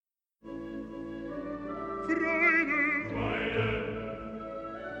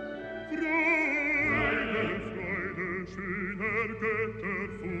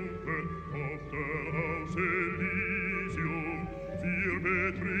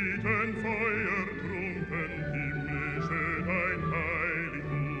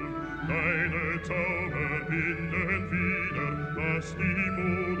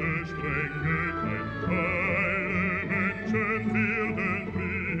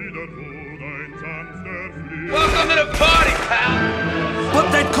Welcome to the party, pal!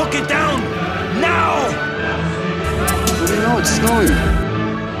 Put that cookie down! Now! What do you know? It's snowing.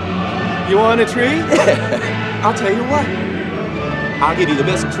 You want a tree? I'll tell you what. I'll give you the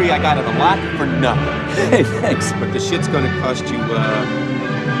best tree I got in the lot for nothing. Hey, thanks. But the shit's gonna cost you,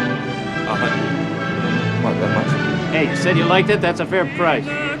 $100. What, that much? Hey, you said you liked it? That's a fair price.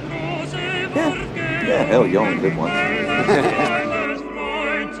 Yeah, hell, you only live once.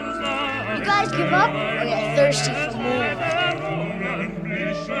 You guys give up or you're thirsty for more?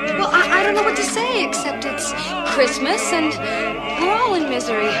 Well, I don't know what to say except it's Christmas and we're all in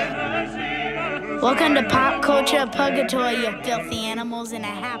misery. Welcome to Pop Culture Purgatory, you filthy animals, and a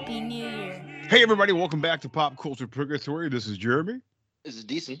Happy New Year. Hey, everybody, welcome back to Pop Culture Purgatory. This is Jeremy. This is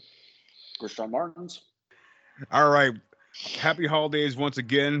Decent. Christian Martins. All right. Happy holidays once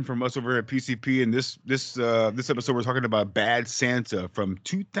again from us over at PCP. And this episode, we're talking about Bad Santa from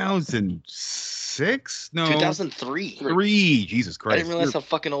 2006? No. 2003. Jesus Christ. I didn't realize how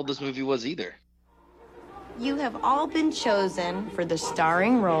fucking old this movie was either. You have all been chosen for the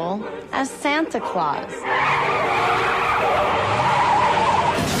starring role as Santa Claus.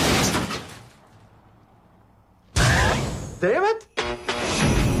 Damn it!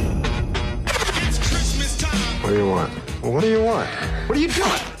 What do you want? Well, what do you want? What are you doing?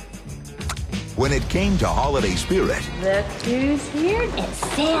 When it came to holiday spirit, Look who's here. It's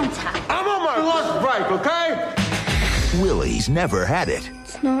Santa. I'm on my lunch break, okay? Willie's never had it.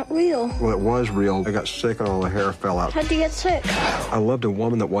 It's not real. Well, it was real. I got sick and all the hair fell out. How'd you get sick? I loved a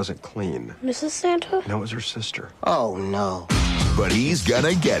woman that wasn't clean. Mrs. Santa? No, it was her sister. Oh, no. But he's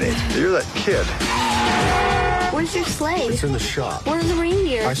gonna get it. You're that kid. Where's your sleigh? It's in the shop. Where's the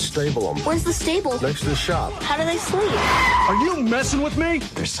reindeer? I stable them. Where's the stable? Next to the shop. How do they sleep? Are you messing with me?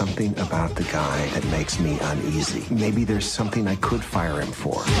 There's something about the guy that makes me uneasy. Maybe there's something I could fire him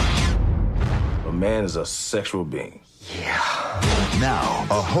for. A man is a sexual being. Yeah. Now,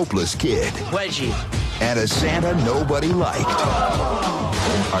 a hopeless kid Wedgie and a Santa nobody liked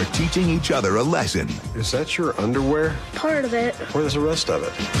are teaching each other a lesson. Is that your underwear? Part of it. Where's the rest of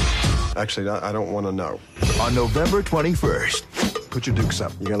it? Actually, I don't want to know. On November 21st, Put your dukes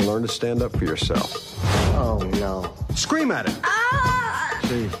up. You gotta learn to stand up for yourself. Oh, no. Scream at him. Ah!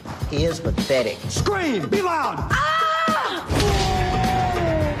 See, He is pathetic. scream! Be loud! Ah!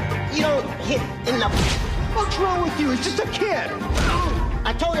 You don't hit in the... What's wrong with you? He's just a kid.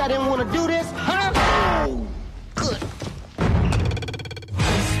 I told you I didn't want to do this, huh? Oh, good.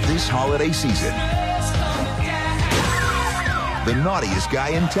 this holiday season, the naughtiest guy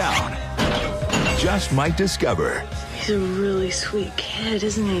in town just might discover He's a really sweet kid,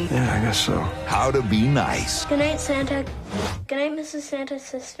 isn't he? Yeah, I guess so. how to be nice. Good night, Santa. Good night, Mrs. Santa's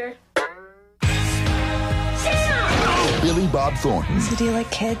sister. Billy Bob Thornton So do you like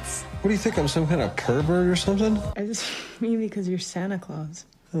kids? What do you think? I'm some kind of pervert or something? I just mean because you're Santa Claus.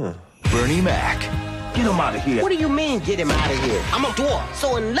 Huh. Bernie Mac. Get him out of here. What do you mean, get him out of here? I'm a dwarf,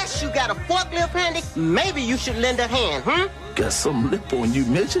 so unless you got a forklift handy, maybe you should lend a hand, Got some lip on you,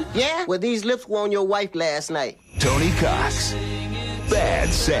 midget. Yeah? Well, these lips were on your wife last night. Tony Cox.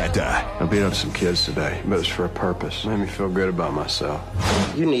 Bad Santa. I beat up some kids today, but it's for a purpose. Made me feel good about myself.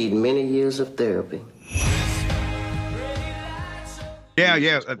 You need many years of therapy. Yeah,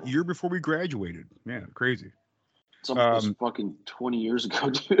 a year before we graduated. Yeah, crazy. Something was fucking 20 years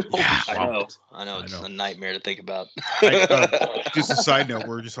ago, dude. Yeah, I know. It's a nightmare to think about. Just a side note,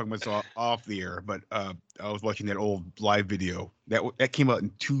 we're just talking about this off the air, but I was watching that old live video that came out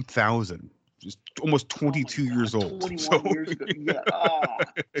in 2000, just almost 22 years old. 21 years ago.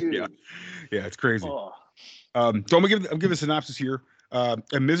 Yeah. Yeah, it's crazy. So I'm gonna give a synopsis here.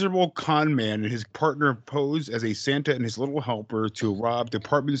 A miserable con man and his partner pose as a Santa and his little helper to rob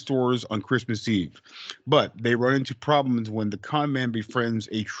department stores on Christmas Eve. But they run into problems when the con man befriends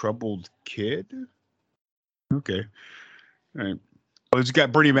a troubled kid. Okay. All right. Well, it's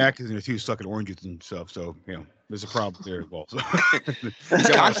got Bernie Mac in there too, sucking oranges and stuff. So, there's a problem there as well. So. He's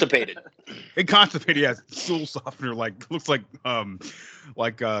constipated. Constipated, yeah. Stool softener, looks like some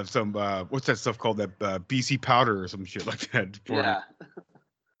what's that stuff called? That BC powder or some shit like that. Yeah.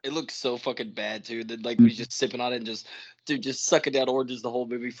 It looks so fucking bad too. That like he's just sipping on it and just sucking down oranges the whole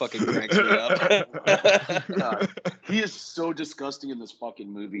movie fucking cracks me up. God, he is so disgusting in this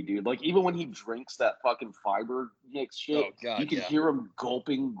fucking movie, dude. Like even when he drinks that fucking fiber mix shit, you can hear him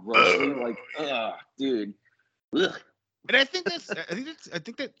gulping grossly. Like, dude. Ugh. And I think that's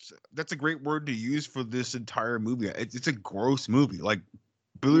a great word to use for this entire movie. It's a gross movie. Like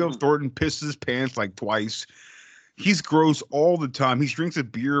Billy Bob Thornton pisses his pants like twice. He's gross all the time. He drinks a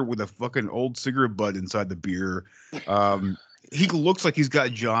beer with a fucking old cigarette butt inside the beer. He looks like he's got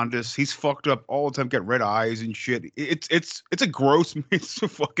jaundice. He's fucked up all the time. Got red eyes and shit. It's a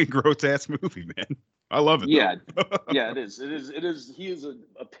fucking gross ass movie, man. I love it. Yeah, yeah, it is. He is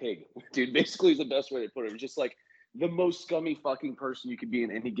a pig, dude. Basically, is the best way to put it. It's just like the most scummy fucking person you could be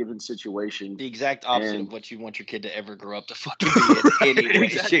in any given situation. The exact opposite of what you want your kid to ever grow up to fucking be in any way,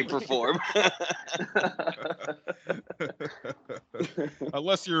 shape, or form.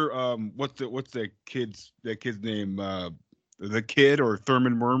 Unless you're what's the kid's name? The Kid or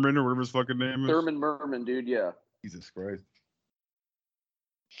Thurman Merman or whatever his fucking name is. Thurman Merman, dude. Yeah. Jesus Christ.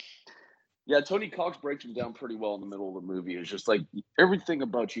 Yeah, Tony Cox breaks him down pretty well in the middle of the movie. It's just like everything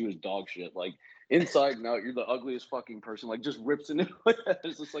about you is dog shit. Like inside and out, you're the ugliest fucking person. Like just rips into it.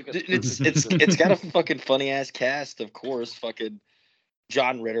 It's just like it's got a fucking funny ass cast, of course. Fucking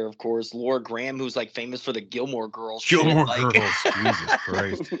John Ritter, of course. Laura Graham, who's like famous for the Gilmore Girls. Girls, Jesus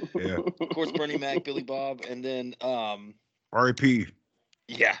Christ. Yeah. Of course, Bernie Mac, Billy Bob, and then R.I.P.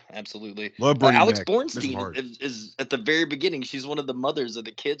 Yeah, absolutely. Love Bernie Alex Mac. Bornstein is at the very beginning. She's one of the mothers of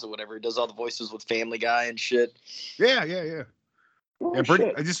the kids or whatever. He does all the voices with Family Guy and shit. Yeah. Oh, Yeah,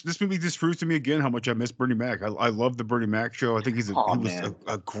 Bernie, this movie just proves to me again how much I miss Bernie Mac. I love the Bernie Mac show. I think he was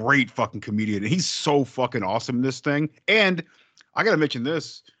a great fucking comedian. And he's so fucking awesome in this thing. And I gotta mention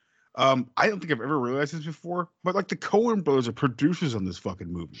this. I don't think I've ever realized this before, but like the Coen brothers are producers on this fucking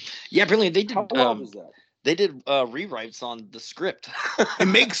movie. Yeah, brilliant. They did. How long is that? They did rewrites on the script. It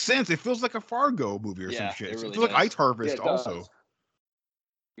makes sense. It feels like a Fargo movie or some shit. It really feels like Ice Harvest also. Does.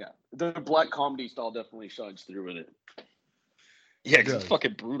 Yeah, the black comedy style definitely shines through with it. Yeah, because it's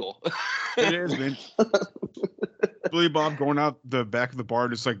fucking brutal. It is, man. Billy Bob going out the back of the bar,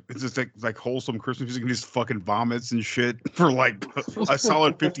 just like wholesome Christmas music, and just fucking vomits and shit for like a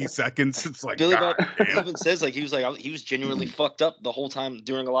solid 50 seconds. It's like Billy Bob even says he was genuinely fucked up the whole time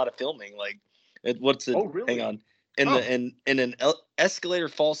during a lot of filming. Like, Oh, really? Hang on. In an escalator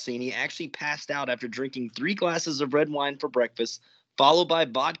fall scene, he actually passed out after drinking 3 glasses of red wine for breakfast, followed by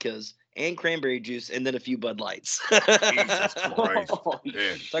vodkas and cranberry juice, and then a few Bud Lights. Jesus Christ.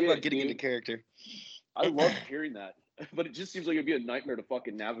 Talk about getting into character. I love hearing that, but it just seems like it'd be a nightmare to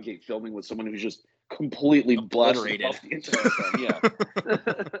fucking navigate filming with someone who's just completely obliterated off the entire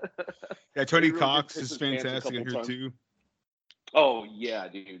time. Yeah, Tony Cox is fantastic in here too. Oh yeah,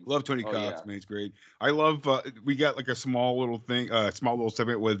 dude. Love Tony Cox, man. He's great. I love. We got like a small little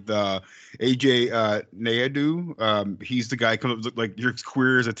segment with AJ Naidu. He's the guy comes up like you're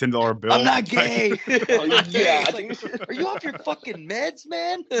queer as a $10 bill. I'm not gay. Yeah. Are you off your fucking meds,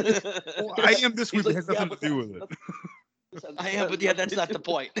 man? Well, I am this week. It has nothing to do with it. I am, but yeah, that's not the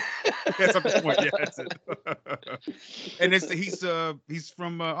point. That's not the point. Yeah, that's it. And he's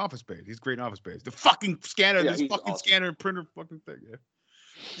from Office Space. He's great in Office Space. The fucking scanner, this fucking awesome. Scanner and printer fucking thing. Yeah,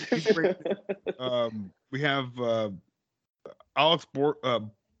 he's great. We have Alex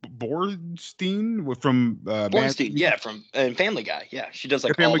Borstein from Borstein, from Family Guy. Yeah, she does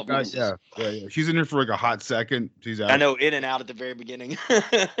like all the voices. Yeah. She's in here for like a hot second. She's out. I know, in and out at the very beginning.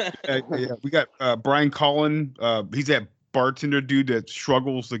 Yeah. We got Brian Collin. He's that bartender dude that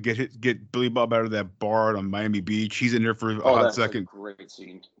struggles to get Billy Bob out of that bar on Miami Beach. He's in there for a hot second. A great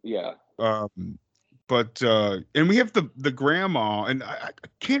scene. Yeah. But and we have the grandma, and I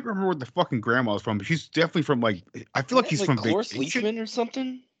can't remember what the fucking grandma is from, but she's definitely from like I feel like she's from Cloris Leachman or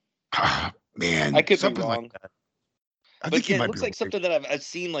something. Man, I could be wrong. Like that. But yeah, it looks like something that I've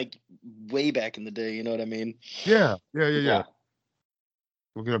seen like way back in the day. You know what I mean? Yeah. We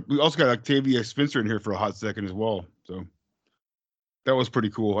also got Octavia Spencer in here for a hot second as well. So that was pretty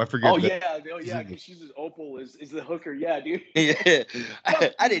cool. I forget. Oh yeah, because she's Opal is the hooker. Yeah, dude. Yeah,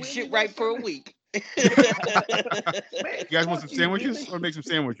 I did shit right for a week. You guys want some sandwiches? Or make some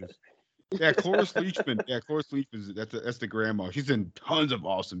sandwiches? Yeah, Cloris Leachman. Yeah, Cloris Leachman. That's the grandma. She's in tons of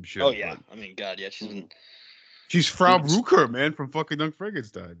awesome shit. Oh yeah, I mean, God, yeah, she's Frau Brucker, man, from fucking Young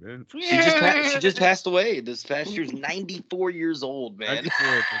Frankenstein, man. She just passed away this past year. 94 years old, man.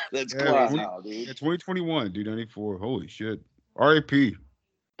 94. That's crazy, dude. It's 2021, dude. 94. Holy shit. R.I.P.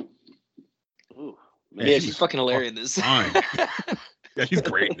 Ooh, man, she's fucking hilarious in this. Yeah, she's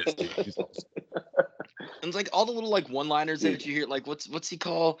great in this, dude. She's awesome. And it's like all the little like one-liners that you hear, like what's he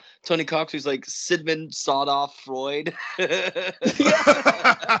call Tony Cox? Who's like Sigmund Sawed-Off Freud. And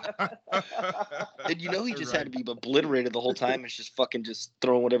he just had to be obliterated the whole time. It's just fucking just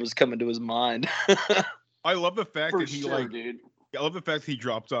throwing whatever's coming to his mind. I love the fact that he dude. I love the fact that he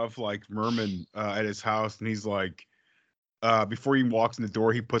drops off like Merman at his house, and he's like, before he walks in the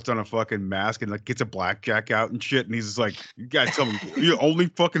door, he puts on a fucking mask and like gets a blackjack out and shit, and he's just like, "You guys tell me, you're the only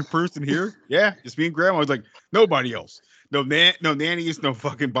fucking person here? Yeah, just me and Grandma." I was like, "Nobody else. No nannies, no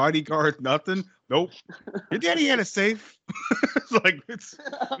fucking bodyguards, nothing. Nope. Your daddy had a safe." It's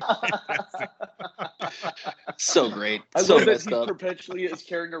so great. I so love that he up. perpetually is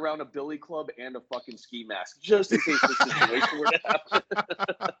carrying around a billy club and a fucking ski mask just in case the situation were to happen.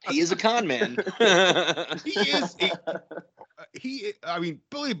 He is a con man. He is. I mean,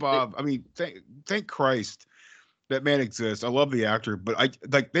 Billy Bob. I mean, thank Christ that man exists. I love the actor, but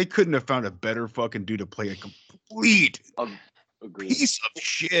they couldn't have found a better fucking dude to play a complete piece of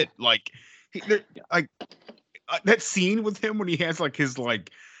shit. Like that scene with him when he has like his like,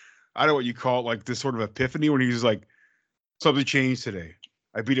 I don't know what you call it, like this sort of epiphany when he's like, something changed today.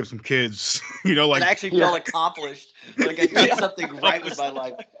 I beat up some kids, like it actually felt accomplished. Like I did something right with my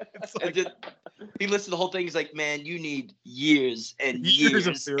life. Like, he listened to the whole thing. He's like, "Man, you need years and years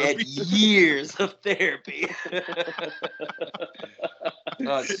and years of therapy."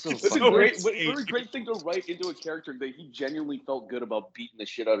 It's so it's a very great thing to write into a character that he genuinely felt good about beating the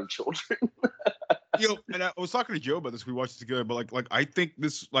shit out of children. And I was talking to Joe about this. We watched it together, but like I think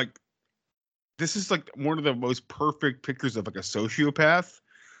this is like one of the most perfect pictures of like a sociopath.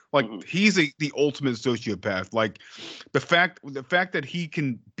 Like he's the ultimate sociopath. Like the fact that he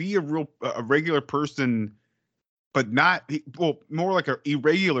can be a regular person, but not more like an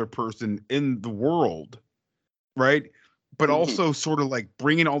irregular person in the world, right? But also sort of like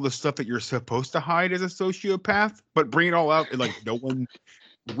bringing all the stuff that you're supposed to hide as a sociopath, but bring it all out, and like no one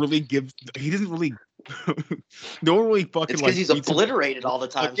really gives. He doesn't really. No one really fucking. It's because he's obliterated all the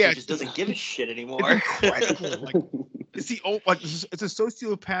time, so he just doesn't give a shit anymore. It's it's a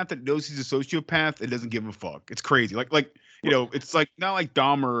sociopath that knows he's a sociopath and doesn't give a fuck. It's crazy. It's like not like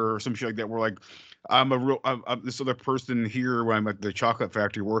Dahmer or some shit like that. Where like I'm this other person here when I'm at the chocolate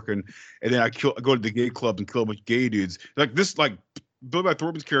factory working, and then I go to the gay club and kill a bunch of gay dudes. Like this, like Bill Bat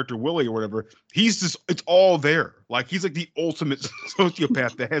Thornton's character Willie or whatever. He's just it's all there. Like he's like the ultimate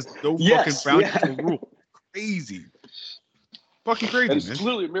sociopath that has no fucking boundaries or rule. Crazy. Fucking crazy, and it's man.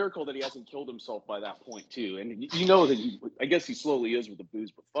 clearly a miracle that he hasn't killed himself by that point too. And that I guess he slowly is with the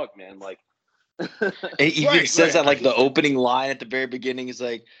booze, but fuck, man, like he says that like the opening line at the very beginning is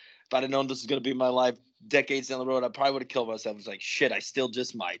like, "If I'd have known this was gonna be my life decades down the road, I probably would have killed myself." It's like, shit, I still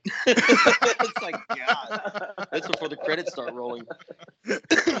just might. It's like, God, that's before the credits start rolling. And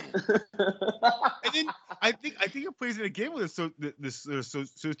then I think it plays it again with this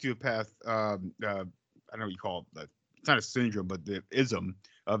sociopath. I don't know what you call it. It's not a syndrome, but the ism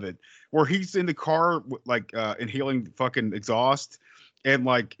of it, where he's in the car like inhaling fucking exhaust, and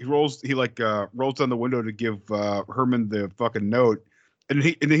like he rolls down the window to give Herman the fucking note, and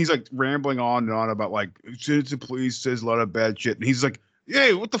then he's like rambling on and on about like, "The police says a lot of bad shit," and he's like,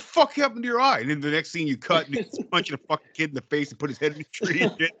 "Hey, what the fuck happened to your eye?" And then the next scene you cut, and he's punching a fucking kid in the face and put his head in the tree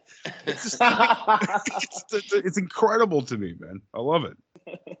and shit. It's just it's incredible to me, man. I love it.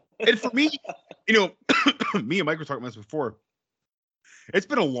 And for me, me and Mike were talking about this before. It's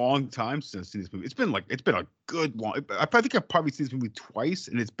been a long time since I've seen this movie. It's been a good long. I think I've probably seen this movie twice,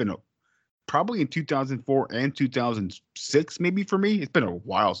 and it's been probably in 2004 and 2006, maybe for me. It's been a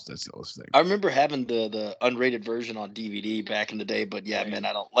while since I saw this thing. I remember having the unrated version on DVD back in the day, but yeah, man,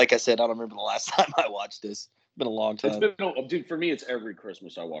 I don't remember the last time I watched this. It's been a long time. Dude, for me, it's every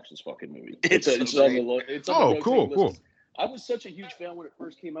Christmas I watch this fucking movie. Cool. I was such a huge fan when it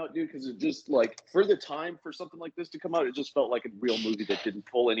first came out, dude, because it just like for the time for something like this to come out, it just felt like a real movie that didn't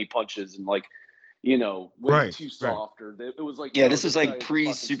pull any punches and like, way too soft. Or it was like this is like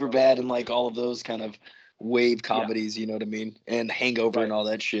pre-Superbad and like all of those kind of wave comedies, you know what I mean, and Hangover and all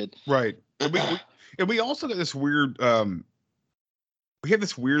that shit. Right. And we also got this weird. We had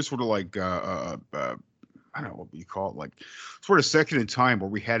this weird sort of like I don't know what you call it, like sort of section in time where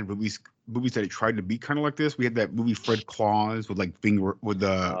we had movies that tried to be kind of like this. We had that movie Fred Claus with like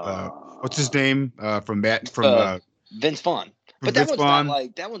what's his name from Vince Vaughn. But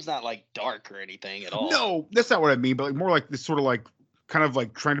that one's not like dark or anything at all. No, that's not what I mean. But like more like this sort of like kind of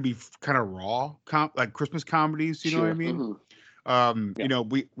like trying to be kind of raw, like Christmas comedies. You know what I mean? You know,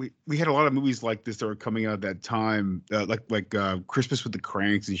 we had a lot of movies like this that were coming out at that time, like Christmas with the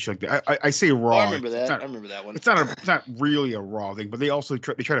Cranks and shit like that. I say raw. I remember that. I remember that one. It's not really a raw thing, but they also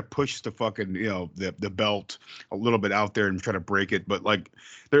try to push the fucking, you know, the belt a little bit out there and try to break it. But like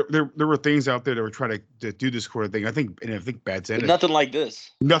there were things out there that were trying to do this sort of thing. I think Bad Santa. Nothing like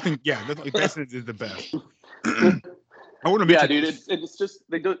this. Nothing. Yeah, Bad Santa is the best. I want to mention, dude. It's just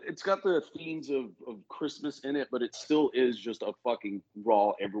it's got the themes of Christmas in it, but it still is just a fucking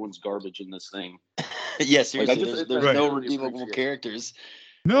raw. Everyone's garbage in this thing. Yeah, seriously. There's right. no redeemable characters.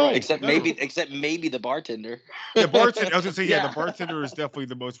 No, except maybe the bartender. The bartender. I was gonna say, the bartender is definitely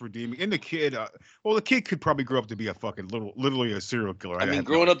the most redeeming. And the kid, the kid could probably grow up to be a fucking literally a serial killer. I mean,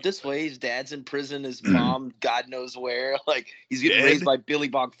 growing up this way, his dad's in prison, his mom, God knows where. Like he's getting raised by Billy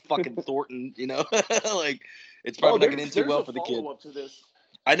Bob fucking Thornton. You know, like. It's probably not going to end too well for the kid. To this.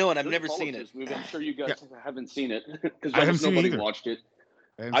 I know, and I've never seen it. I'm sure you guys haven't seen it because nobody watched it.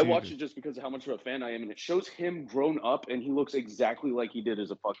 I watched it just because of how much of a fan I am, and it shows him grown up, and he looks exactly like he did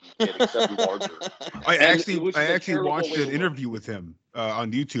as a fucking kid, except larger. I actually watched an interview with him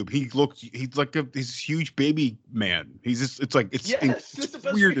on YouTube. He's like he's a huge baby man. It's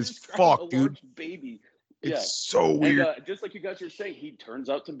weird as fuck, dude. Baby. It's so weird. And, just like you guys are saying, he turns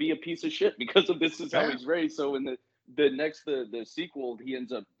out to be a piece of shit because of this is how he's raised. So in the sequel, he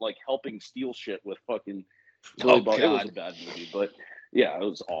ends up like helping steal shit with fucking Billy Bob. It was a bad movie, but yeah, it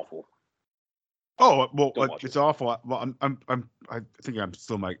was awful. Oh well, it's awful. Well, I think I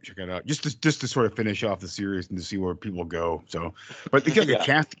still might check it out just to sort of finish off the series and to see where people go. So, but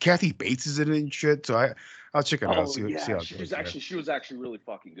Kathy Bates is in it and shit. So I'll check it out. See how it goes. She was actually really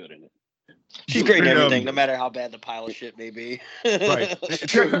fucking good in it. She's great in everything, no matter how bad the pile of shit may be. Right.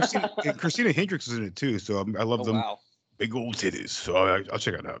 Christina Hendricks is in it too, so I love them. Wow. Big old titties. So I'll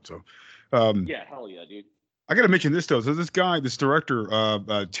check it out. So, yeah, hell yeah, dude. I got to mention this though. So this director,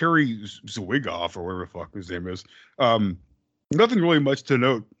 Terry Zwigoff or whatever the fuck his name is. Nothing really much to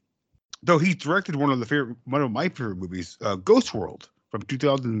note, though. He directed one of my favorite movies, Ghost World from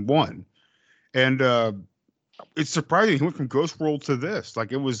 2001, and it's surprising he went from Ghost World to this.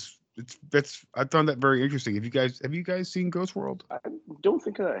 Like I found that very interesting. Have you guys seen Ghost World? I don't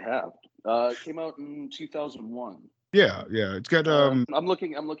think I have. It came out in 2001. Yeah. It's got I'm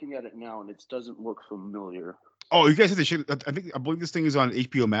looking at it now, and it doesn't look familiar. Oh, you guys have to shit. I believe this thing is on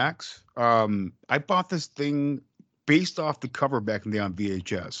HBO Max. I bought this thing based off the cover back in the day on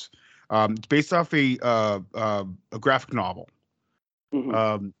VHS. It's based off a graphic novel.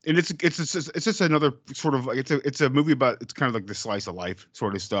 Mm-hmm. And it's just another sort of like it's a movie about, it's kind of like the slice of life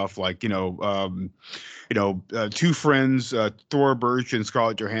sort of stuff, like two friends, Thora Birch and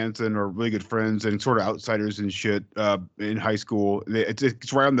Scarlett Johansson are really good friends and sort of outsiders and shit in high school.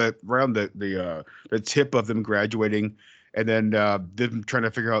 It's around the tip of them graduating, and then them trying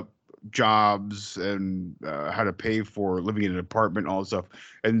to figure out jobs and how to pay for living in an apartment, all that stuff.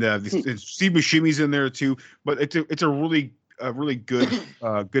 And Steve Buscemi's in there too, but it's a really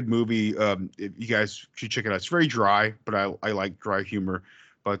good movie. If you guys should check it out. It's very dry, but I like dry humor.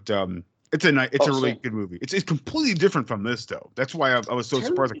 But it's a really good movie. It's completely different from this though. That's why I was so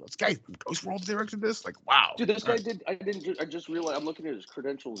surprised. Like, this guy Ghost World directed this. Like, wow. Dude, this guy did. I just realized I'm looking at his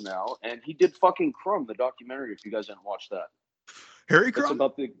credentials now, and he did fucking Crumb, the documentary. If you guys didn't watch that, Harry Crumb.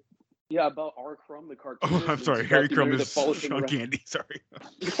 About R. Crumb, the cartoon. Oh, I'm sorry. Harry Crumb is Sean Candy. Sorry.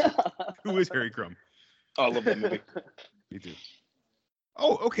 Who is Harry Crumb? Oh, I love that movie. Me too.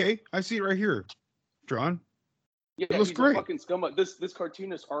 Oh, okay. I see it right here. John. Yeah, it looks he's great. A fucking scumbag. This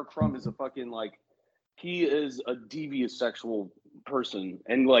cartoonist R. Crumb is a fucking he is a devious sexual person,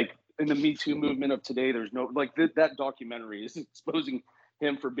 and like in the Me Too movement of today, there's no that documentary is exposing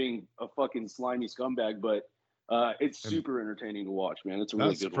him for being a fucking slimy scumbag, but it's super entertaining to watch, man. It's a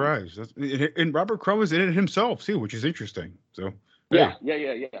really good one. And Robert Crumb is in it himself too, which is interesting. So. Yeah.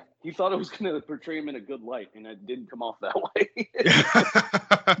 He thought it was going to portray him in a good light, and it didn't come off that way.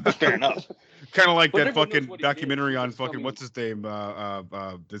 Fair enough. Kind of like that fucking documentary on fucking what's his name?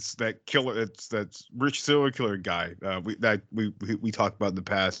 It's that killer. It's that rich serial killer guy. We talked about in the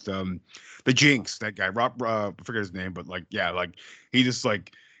past. The Jinx. That guy. I forget his name, but he just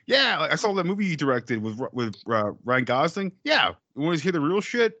I saw that movie you directed with Ryan Gosling. Yeah, you want to hear the real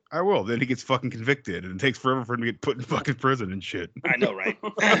shit? I will. Then he gets fucking convicted, and it takes forever for him to get put in fucking prison and shit. I know, right?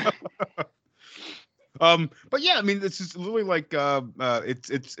 But yeah, I mean, it's just literally like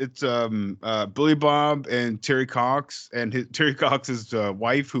it's Billy Bob and Terry Cox and Terry Cox's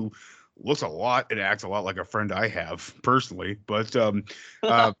wife, who looks a lot and acts a lot like a friend I have personally. But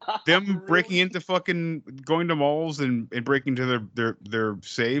them breaking into fucking going to malls and breaking into their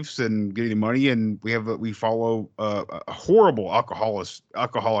safes and getting money, and we follow a horrible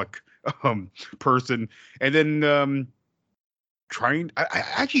alcoholic person, and then trying.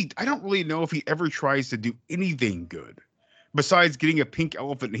 I don't really know if he ever tries to do anything good besides getting a pink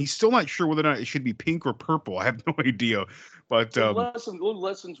elephant, and he's still not sure whether or not it should be pink or purple. I have no idea. But no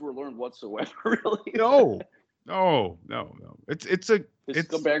lessons were learned whatsoever, really. No. It's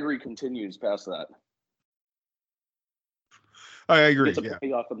scumbaggery continues past that. I agree. He gets a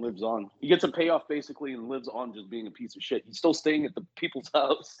payoff and lives on. He gets a payoff basically and lives on just being a piece of shit. He's still staying at the people's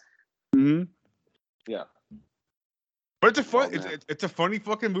house. Mm-hmm. Yeah. But it's a funny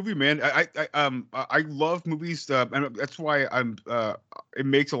fucking movie, man. I love movies, and that's why it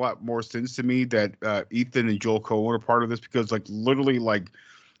makes a lot more sense to me that Ethan and Joel Coen are part of this, because like literally like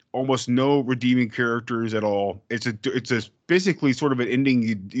almost no redeeming characters at all. It's basically sort of an ending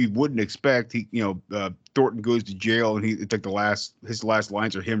you wouldn't expect. Thornton goes to jail, and it's like his last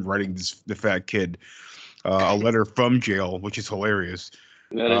lines are him writing the fat kid a letter from jail, which is hilarious.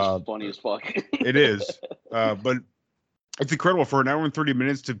 That is funny as fuck. It is, but. It's incredible for an hour and 30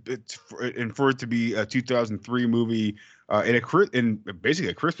 minutes and for it to be a 2003 movie in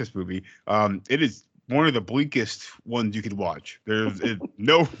basically a Christmas movie. It is one of the bleakest ones you could watch. There's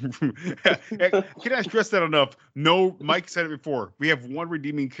no. Can I stress that enough? No, Mike said it before. We have one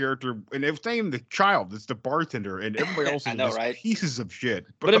redeeming character, and it's not even the child; it's the bartender, and everybody else is just pieces of shit.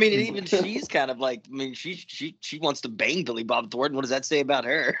 But I mean, even she's kind of like. I mean, she wants to bang Billy Bob Thornton. What does that say about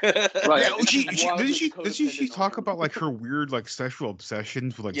her? Right? Doesn't she talk about like her weird like sexual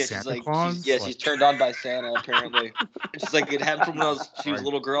obsessions with like Santa Claus? She's turned on by Santa apparently. She's like, it happened from when she was a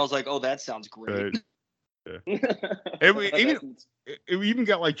little girl. I was like, oh, that sounds great. Yeah. We even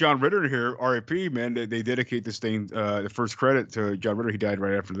got like John Ritter here, R.I.P. Man. They dedicate this thing, the first credit to John Ritter. He died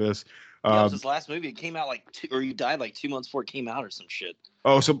right after this. It was his last movie. It came out he died like 2 months before it came out or some shit.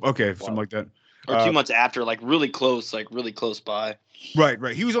 Oh, something like that. Or 2 months after, like really close by. Right.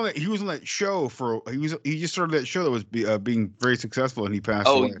 He was on that show he just started that show that was being very successful, and he passed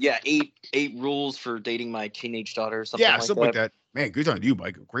away. Oh yeah, eight rules for dating my teenage daughter. Something like that. Man, good on you,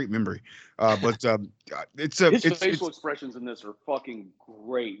 Mike. Great memory. But his facial expressions in this are fucking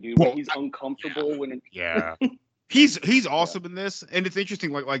great, dude. When he's uncomfortable he's awesome in this, and it's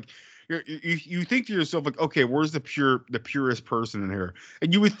interesting. Like you think to yourself like, okay, where's the purest person in here?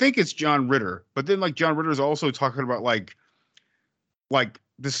 And you would think it's John Ritter, but then like John Ritter is also talking about like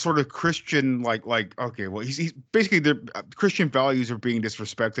this sort of Christian, like okay, well, he's basically the Christian values are being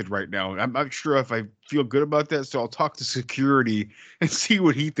disrespected right now, and I'm not sure if I feel good about that. So I'll talk to security and see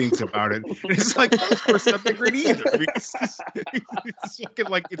what he thinks about it. And it's like, of course, not that great either. I mean, it's fucking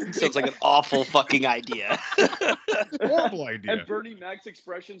like it sounds like an awful fucking idea. Horrible idea. And Bernie Mac's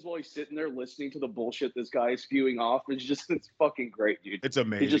expressions while he's sitting there listening to the bullshit this guy is spewing off it's fucking great, dude. It's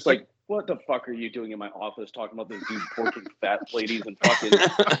amazing. He's just like, what the fuck are you doing in my office talking about this dude porking fat ladies and fucking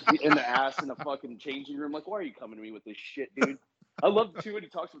in the ass in the fucking changing room? Like, why are you coming to me with this shit, dude? I love too when he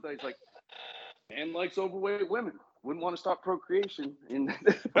talks about that. He's like, man likes overweight women. Wouldn't want to stop procreation. And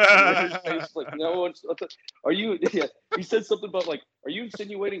face, like, no, are you? Yeah, he said something about like, are you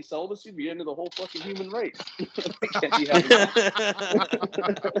insinuating celibacy be into the whole fucking human race? Can't be having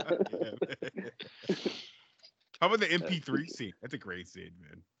How about the MP3 scene? That's a great scene,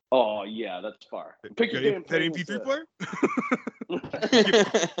 man. Oh yeah, that's far. Pick your damn that MP3 player.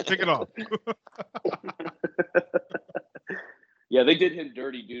 Pick it off. Yeah, they did him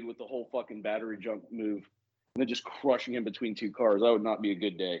dirty, dude, with the whole fucking battery jump move, and then just crushing him between two cars. That would not be a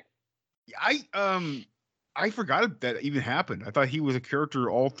good day. I forgot that even happened. I thought he was a character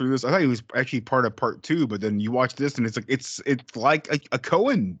all through this. I thought he was actually part of part 2, but then you watch this and it's like a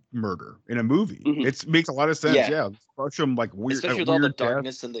Coen murder in a movie. Mm-hmm. It makes a lot of sense. Yeah, crush him like weird, especially with all the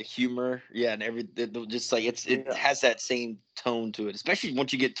darkness and the humor. Yeah, and everything. Just like it has that same tone to it. Especially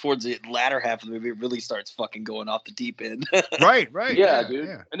once you get towards the latter half of the movie, it really starts fucking going off the deep end. Right. Yeah, dude.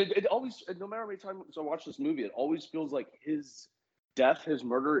 Yeah. And it always, no matter how many times I watch this movie, it always feels like his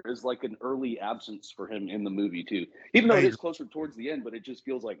murder is like an early absence for him in the movie too. Even though it is closer towards the end, but it just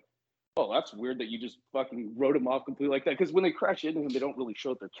feels like, oh, that's weird that you just fucking wrote him off completely like that. Because when they crash into him, they don't really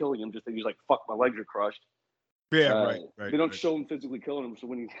show that they're killing him. Just that he's like, fuck, my legs are crushed. Yeah, right. They don't show him physically killing him. So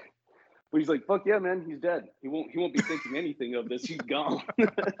when he's like, fuck yeah, man, he's dead. He won't be thinking anything of this. He's gone.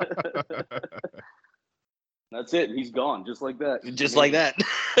 That's it. He's gone, just like that. Just like that.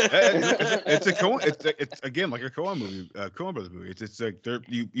 It's a Coen. It's again like a Coen movie, Coen Brothers movie. It's like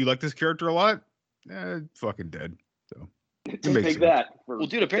you like this character a lot. Fucking dead. So Take that. Well,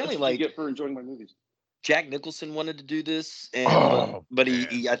 dude, apparently, like, get for enjoying my movies. Jack Nicholson wanted to do this, and but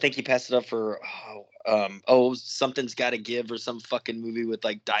he I think he passed it up for Something's Gotta Give or some fucking movie with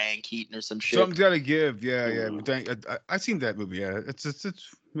like Diane Keaton or some shit. Something's Gotta Give, yeah. I've seen that movie. Yeah,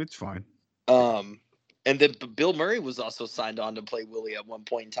 it's fine. And then Bill Murray was also signed on to play Willie at one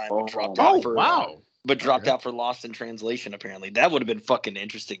point in time, but dropped out for Lost in Translation. Apparently, that would have been fucking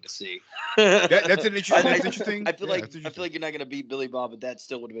interesting to see. That's interesting. I feel like you're not gonna beat Billy Bob, but that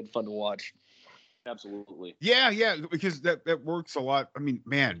still would have been fun to watch. Absolutely. Yeah, because that works a lot. I mean,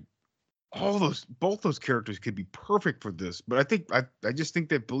 man, both those characters could be perfect for this, but I just think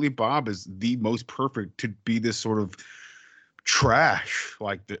that Billy Bob is the most perfect to be this sort of trash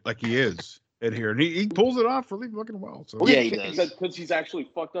like he is in here, and he pulls it off really fucking well. So yeah, he does, because he's actually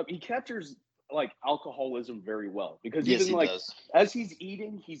fucked up. He captures like alcoholism very well, because yes, even like as he's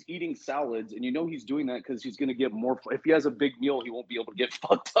eating salads, and he's doing that because he's gonna get more. If he has a big meal, he won't be able to get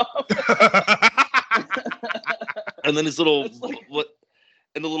fucked up. And then his little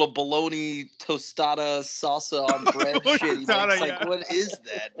and the little bologna tostada salsa on bread shit. He's like, what is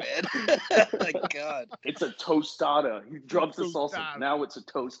that, man? My God, it's a tostada. He drops the salsa. Now it's a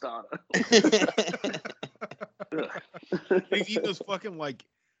tostada. He's eating those fucking like.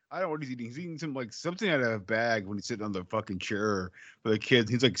 I don't know what he's eating. He's eating something out of a bag when he's sitting on the fucking chair for the kids.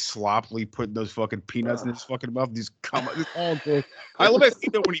 He's like sloppily putting those fucking peanuts in his fucking mouth. These all good. I love that scene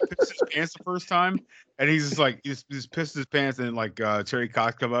though when he pissed his pants the first time, and he's just like he just pissed his pants, and like Terry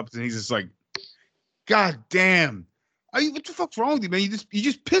Cox come up and he's just like, God damn, what the fuck's wrong with you, man? You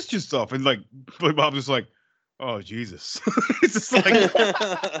just pissed yourself, and like Billy Bob's just like, oh Jesus. It's just like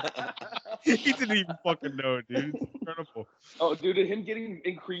he didn't even fucking know, dude. It's incredible. Oh, dude, him getting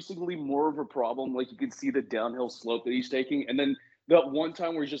increasingly more of a problem. Like, you can see the downhill slope that he's taking. And then that one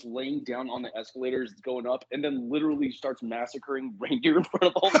time where he's just laying down on the escalators going up, and then literally starts massacring reindeer in front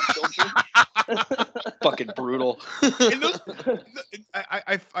of all the children. Fucking brutal. And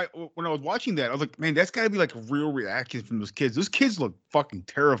when I was watching that, I was like, man, that's got to be like a real reaction from those kids. Those kids look fucking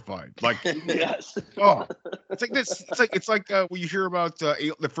terrified. Like, yes. Oh, it's like this. It's like when you hear about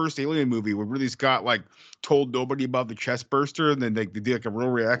the first Alien movie, where Ridley Scott like told nobody about the chest burster, and then they did like a real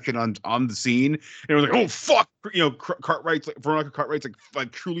reaction on the scene, and it was like, oh fuck, Cartwright's like Veronica Cartwright's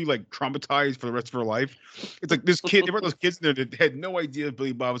like truly like traumatized for the rest of her life. It's like this kid. They brought those kids in there that had no idea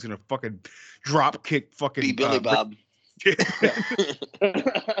Billy Bob was gonna fucking drop kick fucking be Billy Bob.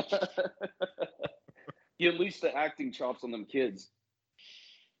 He unleashed the acting chops on them kids.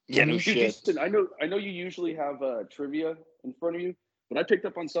 Yeah, no shit. Houston, I know you usually have trivia in front of you, but I picked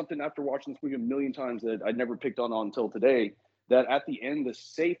up on something after watching this movie a million times that I'd never picked on until today. That at the end, the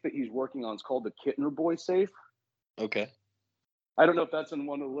safe that he's working on is called the Kittner Boy safe. Okay. I don't know if that's in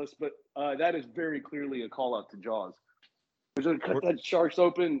one of the lists, but that is very clearly a call out to Jaws. There's gonna cut that shark's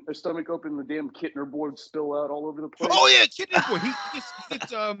stomach open, the damn Kittner Boy would spill out all over the place. Oh yeah, Kittner Boy.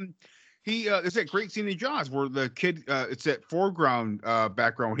 It's that great scene in Jaws where the kid, it's that foreground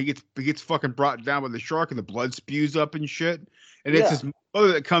background when he gets fucking brought down by the shark and the blood spews up and shit, and it's his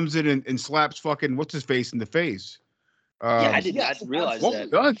mother that comes in and slaps fucking what's his face in the face. I did not realize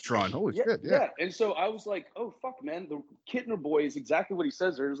that. Well done, Tron. Holy shit, yeah. And so I was like, oh fuck, man, the Kittner Boy is exactly what he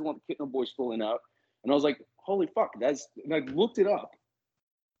says there. He doesn't want the Kittner Boy spilling out. And I was like, holy fuck, and I looked it up.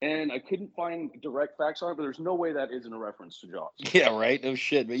 And I couldn't find direct facts on it, but there's no way that isn't a reference to Jaws. Yeah, right. No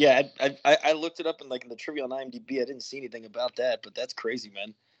shit. But yeah, I looked it up in the trivia on IMDb. I didn't see anything about that, but that's crazy,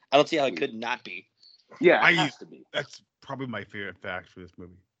 man. I don't see how it could not be. Yeah, it has to be. That's probably my favorite fact for this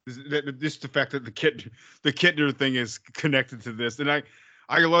movie. Just the fact that the Kittner thing is connected to this, and I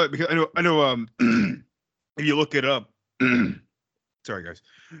love it because I know if you look it up. Sorry, guys.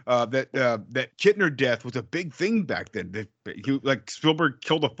 That Kittner death was a big thing back then. Like Spielberg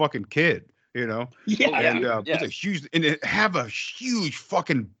killed a fucking kid, Yeah, and it's a huge, and it have a huge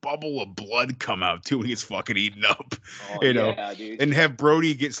fucking bubble of blood come out too when he gets fucking eaten up, dude. and have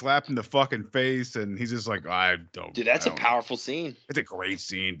Brody get slapped in the fucking face, and he's just like, I don't. Dude, that's a powerful scene. It's a great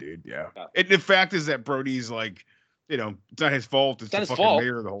scene, dude. Yeah. And the fact is that Brody's like, it's not his fault. It's the fucking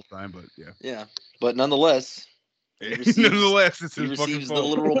mayor the whole time, but yeah. Yeah, but nonetheless. Nonetheless, it's he receives the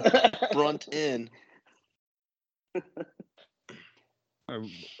literal brunt in.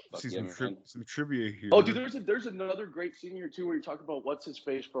 See some trivia here. Oh, dude, there's another great scene here too where you talk about what's his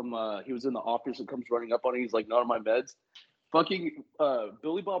face from he was in the office and comes running up on it. He's like, not on my meds. Fucking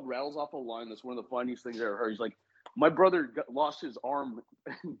Billy Bob rattles off a line that's one of the funniest things I ever heard. He's like, my brother lost his arm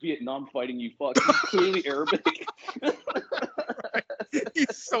in Vietnam fighting you. Fuck, he's clearly Arabic.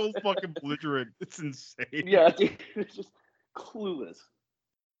 He's so fucking belligerent. It's insane. Yeah, dude, it's just clueless.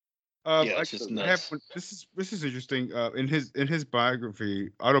 Yeah, it's just nuts. This is interesting. In his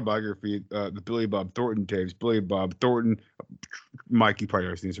autobiography, the Billy Bob Thornton tapes. Billy Bob Thornton, Mike, you probably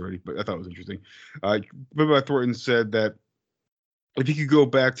already seen this already, but I thought it was interesting. Billy Bob Thornton said that if he could go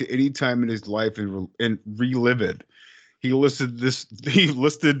back to any time in his life and relive it, he listed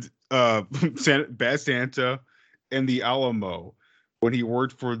Bad Santa and the Alamo when he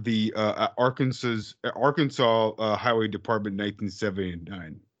worked for the Arkansas Highway Department in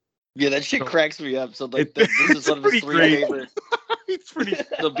 1979. Yeah, that shit cracks me up. So like, this is one of his three favorite. It's pretty.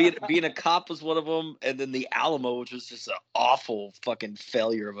 So being a cop was one of them, and then the Alamo, which was just an awful fucking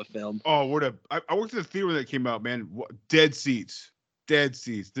failure of a film. Oh, I worked at the theater when that came out, man. Dead seats.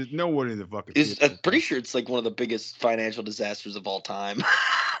 There's no one in the fucking theater. I'm pretty sure it's like one of the biggest financial disasters of all time.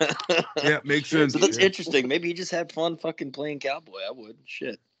 Yeah, makes sense. So that's interesting. Maybe he just had fun fucking playing cowboy. I would.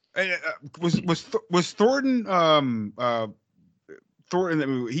 Shit. Was Thornton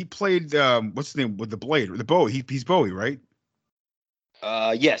Thornton, he played what's his name with the blade or the Bowie? He's Bowie, right?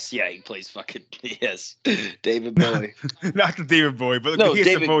 Yes, yeah, he plays fucking yes, David Bowie. Not the David Bowie, but no, he has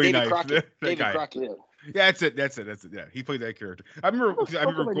David, the Bowie David knife. Crockett. David guy. Crockett. Yeah, that's it. Yeah, he played that character. I remember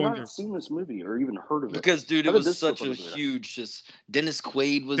going not seen this movie or even heard of it. Because dude, it was such a huge. Just Dennis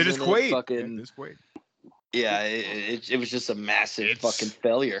Quaid was Dennis in Quaid. it. Fucking Dennis Quaid. Yeah, it was just a massive fucking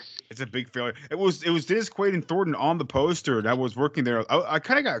failure. It's a big failure. It was Dennis Quaid and Thornton on the poster, and I was working there. I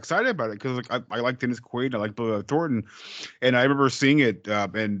kind of got excited about it because like I like Dennis Quaid, I like Thornton, and I remember seeing it,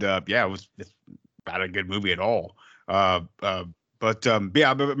 it was not a good movie at all. I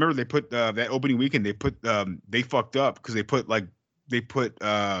remember they put that opening weekend. They fucked up because they put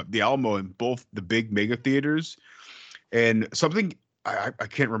the Alamo in both the big mega theaters, and something I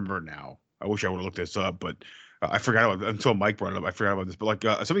can't remember now. I wish I would have looked this up, but I forgot about it until Mike brought it up. I forgot about this, but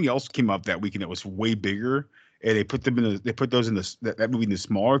something else came up that weekend that was way bigger, and they put those in that movie in the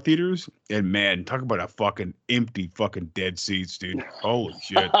smaller theaters. And man, talk about a fucking empty fucking dead seats, dude. Holy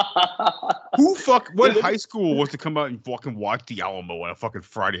shit! What high school wants to come out and fucking watch the Alamo on a fucking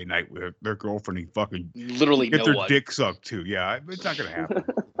Friday night with their girlfriend and fucking literally get their dick sucked too? Yeah, it's not gonna happen.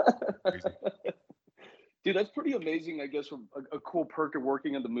 Dude, that's pretty amazing. I guess a cool perk of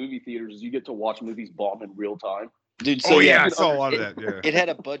working in the movie theaters is you get to watch movies bomb in real time. Dude, so I saw a lot of that. Yeah, it had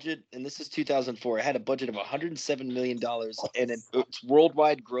a budget, and this is 2004. It had a budget of $107 million, and its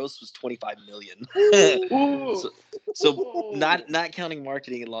worldwide gross was $25 million. so not counting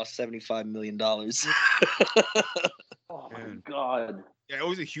marketing, it lost $75 million. Oh my god! Yeah, it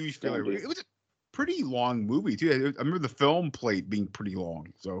was a huge failure. It was a pretty long movie too. I remember the film plate being pretty long.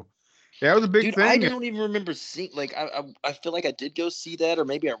 So. Yeah, it was a big thing. I don't even remember seeing. Like, I feel like I did go see that, or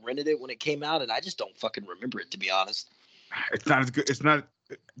maybe I rented it when it came out, and I just don't fucking remember it, to be honest. It's not as good. It's not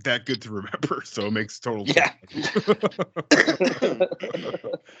that good to remember, so it makes total sense.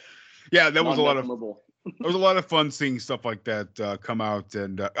 Yeah, that was a lot of. It was a lot of fun seeing stuff like that come out,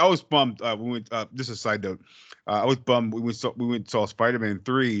 and I was bummed. We went. Just a side note. I was bummed. We went and saw Spider-Man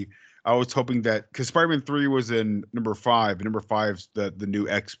 3. I was hoping that because Spider-Man 3 was in number 5, and number 5's the new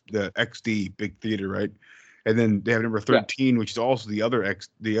the XD big theater, right? And then they have number 13, which is also the other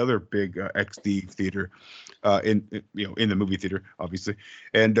big XD theater, in the movie theater, obviously.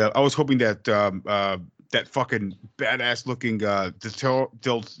 And I was hoping that that fucking badass looking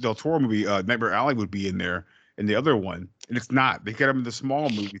Del Toro movie, Nightmare Alley, would be in there in the other one, and it's not. They got them in the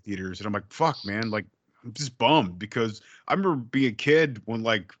small movie theaters, and I'm like, fuck, man, like I'm just bummed because I remember being a kid when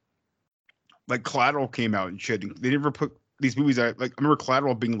like Collateral came out and shit. They never put these movies out. Like I remember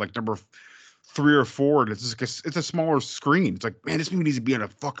Collateral being like number 3 or 4, and it's a smaller screen. It's like, man, this movie needs to be on a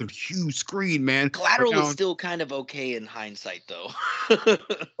fucking huge screen, man. Collateral is still kind of okay in hindsight, though.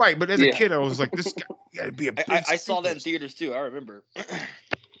 Right, but as a kid, I was like, this guy gotta be a big I saw that in theaters too. I remember.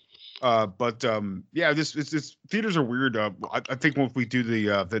 This theaters are weird. I think once we do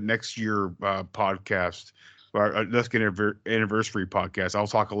the next year podcast. Our Let's Get Anniversary podcast. I'll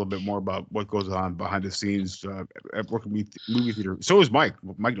talk a little bit more about what goes on behind the scenes at working movie theater. So is Mike.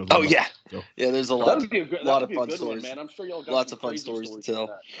 Mike knows. Oh yeah, so. Yeah. There's a lot of fun One, stories. man. I'm sure y'all got lots of fun stories to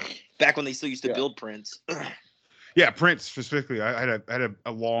tell. Back when they still used to build prints. Yeah, Prince specifically. I had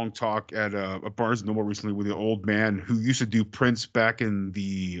a long talk at a Barnes & Noble recently with an old man who used to do prints back in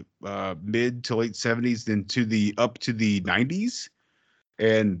the mid to late 70s, then up to the 90s.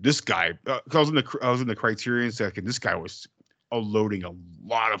 And this guy, I was in the Criterion section. This guy was loading a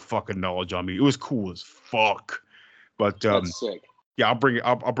lot of fucking knowledge on me. It was cool as fuck. But that's sick. Yeah, I'll bring it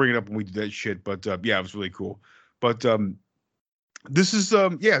up when we do that shit. But it was really cool. But This is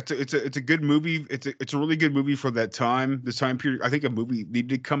it's a good movie. It's a really good movie for that time, this time period. I think a movie needed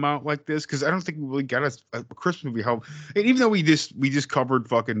to come out like this because I don't think we really got a Christmas movie. And even though we just covered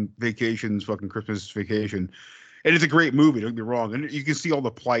fucking Vacations, fucking Christmas Vacation, and it's a great movie. Don't get me wrong, and you can see all the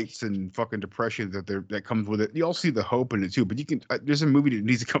plights and fucking depression that comes with it. You all see the hope in it too. But you can there's a movie that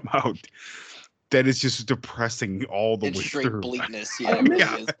needs to come out that is just depressing all the way straight through. Bleakness, yeah. It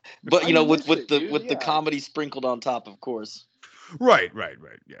really is. But you know, with the comedy sprinkled on top, of course. Right,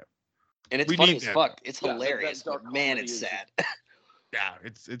 yeah. And it's funny as fuck. It's hilarious, but man, it's sad. Yeah,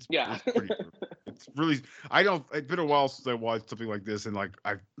 it's pretty good. It's really it's been a while since I watched something like this, and like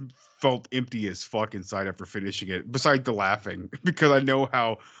I felt empty as fuck inside after finishing it. Besides the laughing, because I know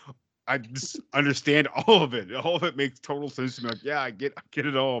how I just understand all of it. All of it makes total sense to me. Like, yeah, I get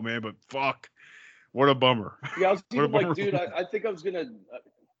it all, man. But fuck, what a bummer. Yeah, I was even like, dude, I think I was gonna.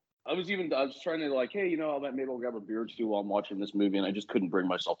 I was trying to like, hey, maybe I'll grab a beer or two while I'm watching this movie, and I just couldn't bring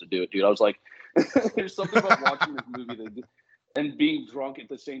myself to do it, dude. I was like, there's something about watching this movie and being drunk at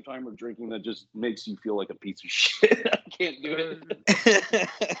the same time or drinking that just makes you feel like a piece of shit. I can't do it.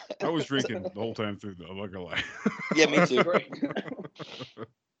 I was drinking the whole time through, though. I'm not gonna lie. Yeah, me too.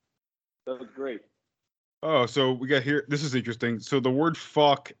 That was great. Oh, so we got here. This is interesting. So the word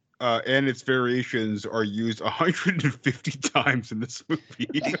 "fuck" and its variations are used 150 times in this movie.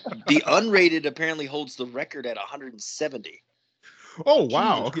 The unrated apparently holds the record at 170. Oh,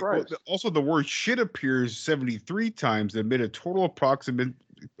 wow. Okay. Well, also, the word shit appears 73 times amid a total approximate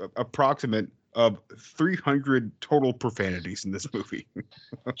of 300 total profanities in this movie.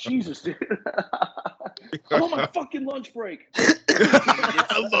 Jesus, dude. I'm on my fucking lunch break.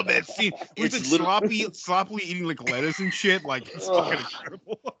 I love that scene. It's like sloppily eating like lettuce and shit. Like, it's fucking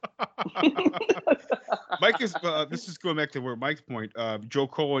incredible. Mike is, this is going back to where Mike's point. Joe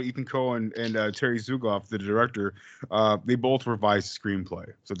Cohen, Ethan Cohen, and Terry Zugoff, the director, they both revised the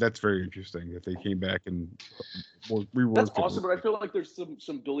screenplay. So that's very interesting that they came back and reworked That's it. awesome, but I feel like there's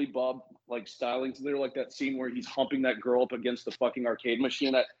some Billy Bob like stylings there, like that scene where he's humping that girl up against the fucking arcade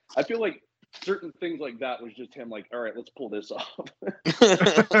machine. I feel like certain things like that was just him like, all right, let's pull this off.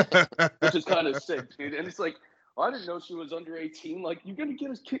 Which is kind of sick, dude. And it's like, I didn't know she was under 18. Like, you're gonna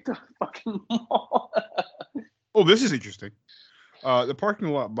get us kicked out of the fucking mall. Oh, this is interesting. The parking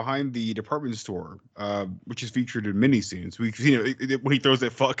lot behind the department store, which is featured in many scenes. We've seen it when he throws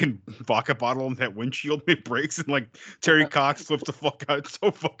that fucking vodka bottle on that windshield, it breaks, and like Terry Cox flips the fuck out. It's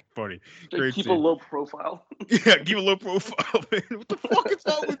so fucking funny. Great keep scene. a low profile. Yeah, keep a low profile, man. What the fuck is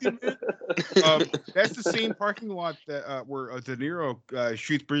wrong with you, man? That's the same parking lot that where De Niro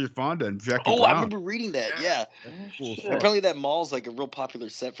shoots Bridget Fonda and Jackie Brown. I remember reading that. Yeah. Cool. Apparently, that mall's like a real popular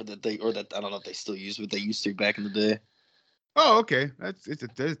set for that thing, or that I don't know if they still use, but they used to back in the day. Oh, okay. That's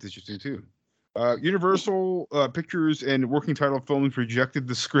interesting too. Universal Pictures and Working Title Films rejected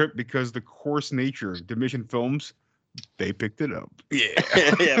the script because the coarse nature. Dimension Films, they picked it up. Yeah,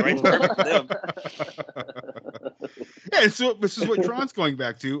 yeah, right. Perfect for them. Yeah, so this is what Tron's going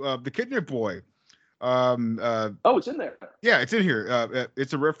back to. The Kidnap Boy. It's in there. Yeah, it's in here.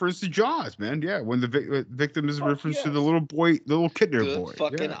 It's a reference to Jaws, man. Yeah, when the victim is a reference to the little boy, the little kidnap Good boy.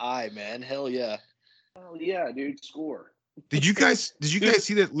 Fucking eye, man. Hell yeah. Hell yeah, dude. Score. Did you guys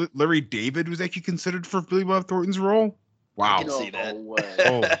see that Larry David was actually considered for Billy Bob Thornton's role? Wow. I can see that.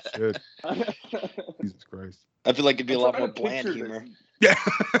 Oh shit. Jesus Christ. I feel like it'd be a lot more bland humor. Yeah.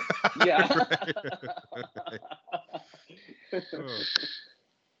 Yeah.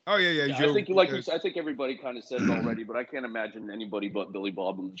 Oh yeah. Yeah, Joe, I think everybody kind of said it already, but I can't imagine anybody but Billy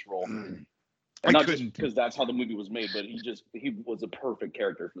Bob in this role. And not just because that's how the movie was made, but he was a perfect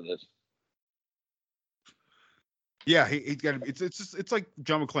character for this. Yeah, he got it's like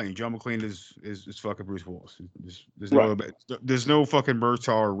John McClane. John McClane is fucking Bruce Willis. There's no fucking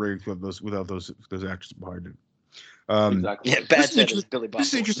Murtaugh or Riggs without those actors behind it. Exactly. Yeah, this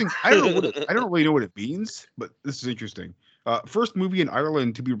is interesting. I don't really know what it means, but this is interesting. First movie in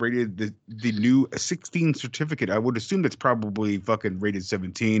Ireland to be rated the new 16 certificate. I would assume that's probably fucking rated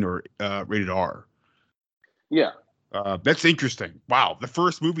 17 or rated R. Yeah. That's interesting. Wow, the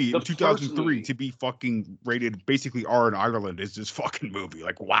first movie in 2003 to be fucking rated basically R in Ireland is this fucking movie.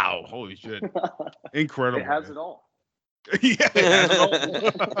 Like, wow, holy shit, incredible. It has it all. Yeah, it has it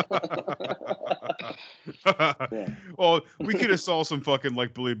all. Yeah. Well, we could have saw some fucking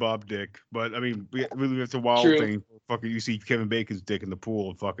like Billy Bob dick, but I mean, it's a wild thing. Fucking, you see Kevin Bacon's dick in the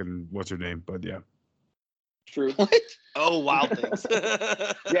pool of fucking what's her name, but yeah. True. What? Oh, Wild Things.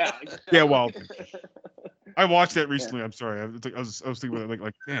 Yeah. Yeah, Wild Things. I watched that recently. I'm sorry. I was thinking about it,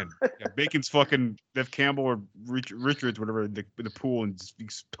 like man, yeah, Bacon's fucking Nev Campbell or Richards, whatever, in the pool, and you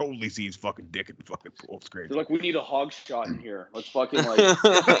totally see his fucking dick in the fucking pool. It's great. They're like, we need a hog shot in here. Let's fucking like.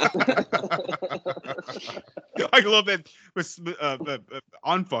 I love that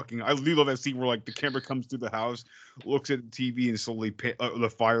on fucking. I really love that scene where like the camera comes through the house, looks at the TV, and slowly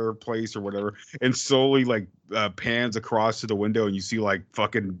the fireplace or whatever, and slowly like pans across to the window, and you see like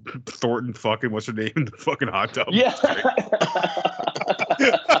fucking Thornton fucking what's her name in the fucking hot tub. Yeah.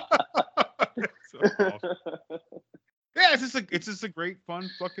 Yeah, it's just a great fun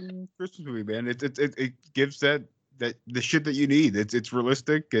fucking Christmas movie, man. It gives that the shit that you need. It's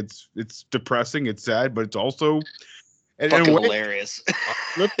realistic. It's depressing. It's sad, but it's also fucking hilarious.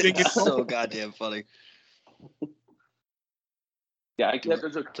 It's so goddamn funny. Yeah, I guess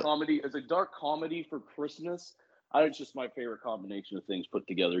as a comedy, as a dark comedy for Christmas, it's just my favorite combination of things put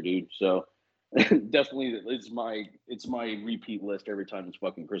together, dude. So definitely, it's my repeat list every time it's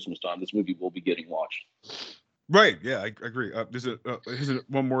fucking Christmas time. This movie will be getting watched. Right. Yeah, I agree. Here's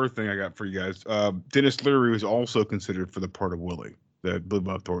one more thing I got for you guys. Dennis Leary was also considered for the part of Willie, the Blue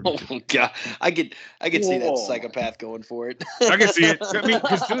Bob Thornton. Oh god, I could see that psychopath going for it. I can see it. I mean,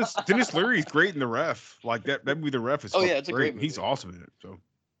 because Dennis Leary is great in The Ref. Like that movie, The Ref is. Oh yeah, it's a great movie. He's awesome in it. So.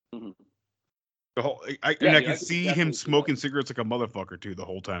 Mm-hmm. The whole, I can see him smoking cigarettes like a motherfucker too the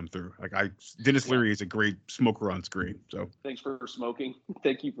whole time through. Like Dennis Leary is a great smoker on screen. So thanks for smoking.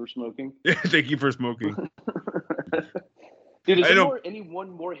 Thank you for smoking. Yeah, thank you for smoking. Dude, is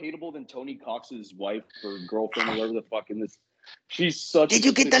anyone more hateable than Tony Cox's wife or girlfriend or whatever the fuck in this? She's such. Did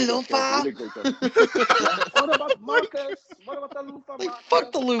you get the loofah? What about Marcus? What about the loofah? Like,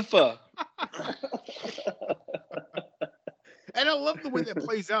 fuck the loofah. And I love the way that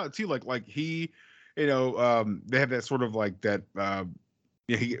plays out too. Like he, they have that sort of like that.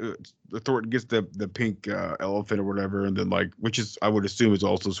 Thornton gets the pink elephant or whatever, and then like, which is I would assume is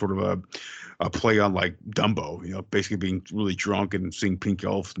also sort of a play on like Dumbo. Basically being really drunk and seeing pink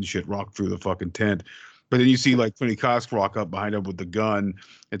elephants and shit rock through the fucking tent. But then you see like Tony Cox rock up behind him with the gun,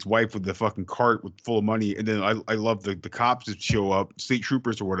 his wife with the fucking cart full of money, and then I love the cops that show up, state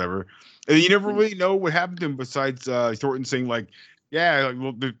troopers or whatever, and you never really know what happened to him besides Thornton saying like, yeah, like,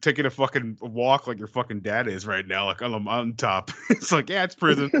 well, they're taking a fucking walk like your fucking dad is right now, like on the mountaintop. It's like, yeah, it's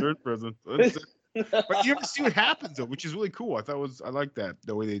prison, they're in prison. But you never see what happens though, which is really cool. I like that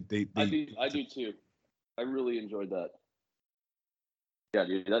the way they I do too. I really enjoyed that. Yeah,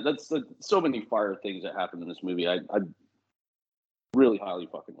 dude, that's so many fire things that happened in this movie. I really highly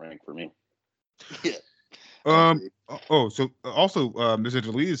fucking rank for me. Yeah. So also there's a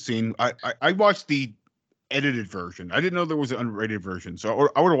deleted scene. I watched the edited version. I didn't know there was an unrated version, so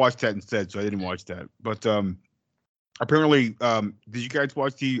I would have watched that instead. So I didn't watch that. But apparently, did you guys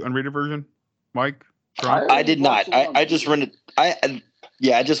watch the unrated version, Mike? I did not. I just rented. I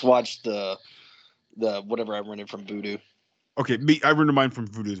just watched the whatever I rented from Vudu. Okay, I rented mine from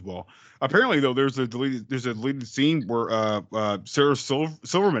Vudu as well. Apparently, though, there's a deleted scene where Sarah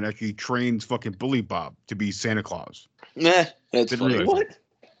Silverman actually trains fucking Billy Bob to be Santa Claus. Nah, that's funny. What?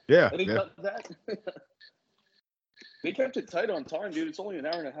 Yeah. They cut that. They kept it tight on time, dude. It's only an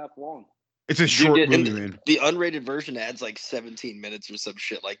hour and a half long. It's a short movie, man. The unrated version adds like 17 minutes or some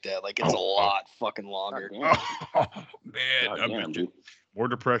shit like that. Like it's a lot fucking longer. Oh man, dude. More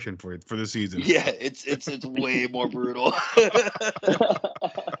depression for the season. Yeah, it's way more brutal,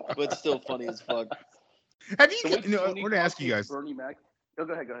 but still funny as fuck. Have you? I want to ask you guys. Bernie Mac. Oh,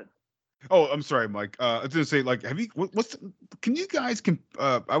 go ahead. Oh, I'm sorry, Mike. I was gonna say, like, have you? Can you guys?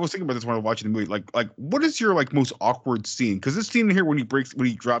 I was thinking about this when I was watching the movie. Like, what is your like most awkward scene? Because this scene here when he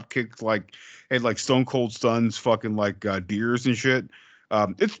drop kicks like Stone Cold Stunn's fucking like deers and shit.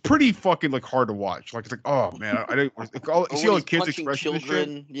 It's pretty fucking like hard to watch. Like it's like, oh man, I don't see all the kids' expressions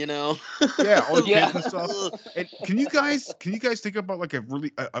and shit. Yeah, all the kids and stuff. And can you guys think about like a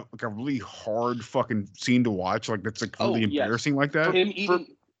really hard fucking scene to watch? Like that's like really embarrassing like that. Him eating.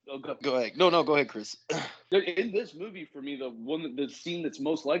 Go ahead. No, go ahead, Chris. In this movie, for me, the scene that's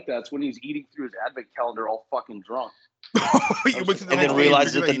most like that's when he's eating through his advent calendar, all fucking drunk. And then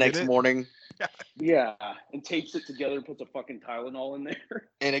realizes it the next morning. Yeah, and tapes it together and puts a fucking Tylenol in there.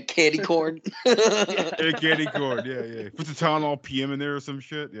 And a candy corn. And a candy corn, yeah. Puts a Tylenol PM in there or some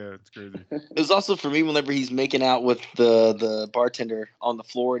shit. Yeah, it's crazy. It was also for me whenever he's making out with the bartender on the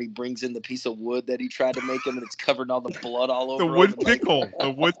floor and he brings in the piece of wood that he tried to make him and it's covered in all the blood all over the wood pickle.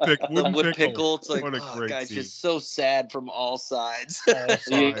 The wood pickle. It's like, oh, guys, just so sad from all sides.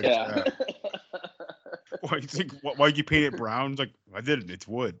 Yeah. Why you paint it brown? It's like, I didn't. It's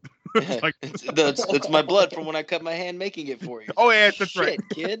wood. It's my blood from when I cut my hand making it for you. Oh yeah, that's right,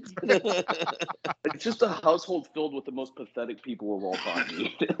 kid. It's just a household filled with the most pathetic people of all time, dude.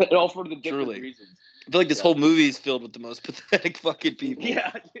 And all for the different reasons. I feel like this whole movie is filled with the most pathetic fucking people.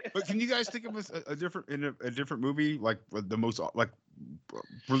 Yeah. But can you guys think of a different movie, like the most like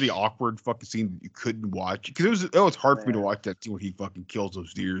really awkward fucking scene that you couldn't watch? Because it was hard for me to watch that scene when he fucking kills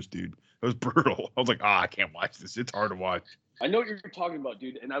those deers, dude. It was brutal. I was like, I can't watch this. It's hard to watch. I know what you're talking about,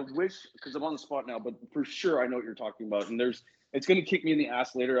 dude, and I wish, because I'm on the spot now, but for sure I know what you're talking about. And it's going to kick me in the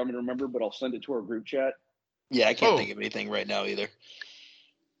ass later. I'm going to remember, but I'll send it to our group chat. Yeah, I can't think of anything right now either.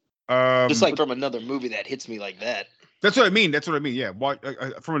 Just like from another movie that hits me like that. That's what I mean. Yeah,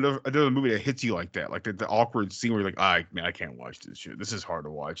 from another movie that hits you like that, like the awkward scene where you're like, man, I can't watch this shit. This is hard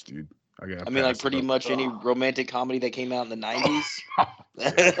to watch, dude. I mean, like pretty much any romantic comedy that came out in the 90s.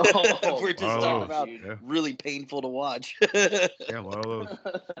 We're just talking about really painful to watch. Yeah, a lot of those.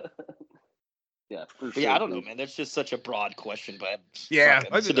 Yeah, for sure. Yeah, I don't know, man. That's just such a broad question, but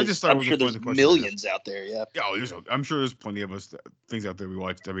I just thought I'm sure there's millions out there. Yeah. I'm sure there's plenty of things out there we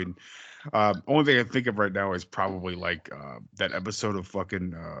watched. I mean, only thing I think of right now is probably like that episode of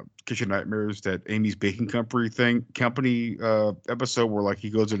fucking Kitchen Nightmares, that Amy's Baking Company episode where like he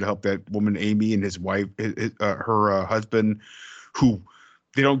goes in to help that woman Amy and his wife, her husband, who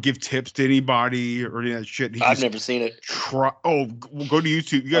they don't give tips to anybody or any of that shit. I've never seen it. Go to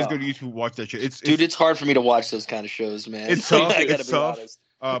YouTube. You guys go to YouTube and watch that shit. It's hard for me to watch those kind of shows, man. It's tough. I gotta be honest.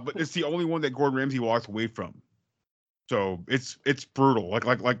 But it's the only one that Gordon Ramsay walks away from. So it's brutal.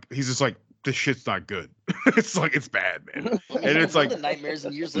 Like he's just like, this shit's not good. It's like, it's bad, man. And it's like the nightmares,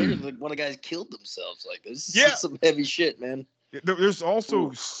 and years later, like one of the guys killed themselves. Like this is some heavy shit, man. There's also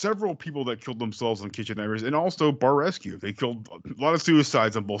several people that killed themselves on Kitchen Nightmares, and also Bar Rescue. They killed a lot of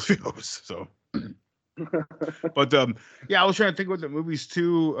suicides on both shows. So, but I was trying to think about the movies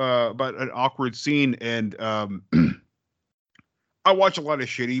too, about an awkward scene, and I watch a lot of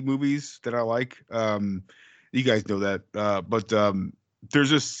shitty movies that I like. You guys know that, but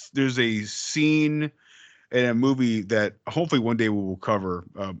there's a scene in a movie that hopefully one day we will cover,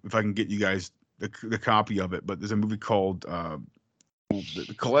 if I can get you guys the copy of it. But there's a movie called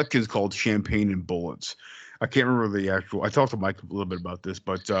the collection's called Champagne and Bullets. I can't remember the actual. I talked to Mike a little bit about this,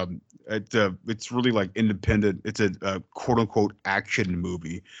 but it's really like independent. It's a quote unquote action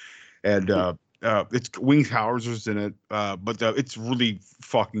movie, and it's Wings Hauser's in it, but it's really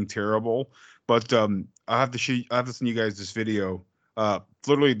fucking terrible. But I have to send you guys this video.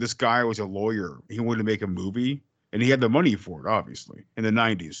 Literally, this guy was a lawyer. He wanted to make a movie, and he had the money for it, obviously, in the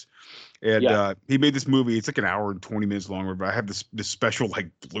 90s. And he made this movie. It's like an hour and 20 minutes long, but I have this special like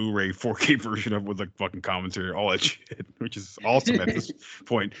Blu-ray 4K version of with like fucking commentary, all that shit, which is awesome at this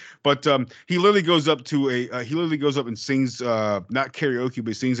point. But he literally goes up and sings not karaoke,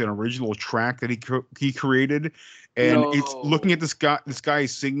 but sings an original track that he created. And it's looking at this guy. This guy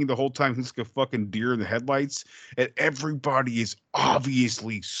is singing the whole time. He's like a fucking deer in the headlights, and everybody is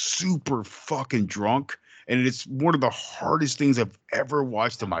obviously super fucking drunk. And it's one of the hardest things I've ever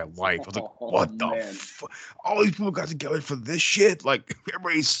watched in my life. I was like, what the fuck? All these people got together for this shit? Like,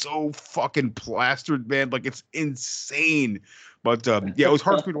 everybody's so fucking plastered, man. Like, it's insane. But, it was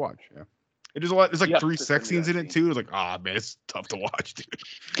hard for me to watch. Yeah. It is a lot. There's like 3 sex scenes in it, too. It's like, man, it's tough to watch, dude.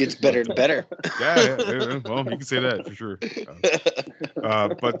 Gets better and better. Yeah. Well, you can say that for sure.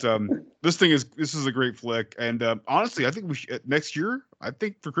 But this is a great flick. And honestly, I think we should, next year, I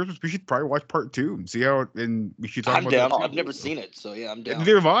think for Christmas, we should probably watch part 2 and see how and we should talk about down. that. I've never seen it, so yeah, I'm down.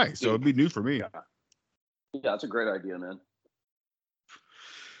 Neither have I, so it'd be new for me. Yeah, that's a great idea, man.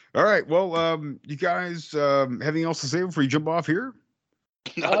 All right. Well, you guys have anything else to say before you jump off here?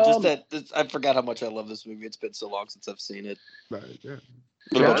 No, just that I forgot how much I love this movie. It's been so long since I've seen it. Right, yeah.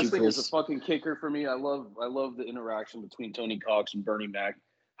 This thing is a fucking kicker for me. I love the interaction between Tony Cox and Bernie Mac.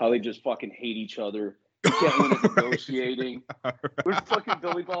 How they just fucking hate each other. You can't win at negotiating. There's fucking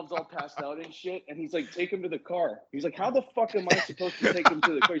Billy Bob's all passed out and shit, and he's like, take him to the car. He's like, how the fuck am I supposed to take him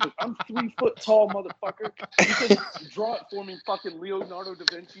to the car? He's like, I'm 3 foot tall, motherfucker. He says, draw it for me, fucking Leonardo da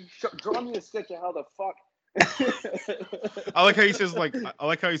Vinci. Draw me a sketch of how the fuck. I like how he says like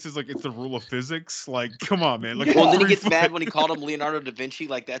it's the rule of physics. Like, come on, man. Like, well, then he gets mad when he called him Leonardo da Vinci.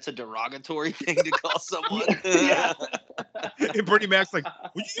 Like, that's a derogatory thing to call someone. Yeah. And Bernie Mac's like,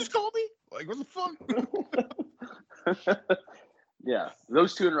 would you just call me? Like, what the fuck? Yeah,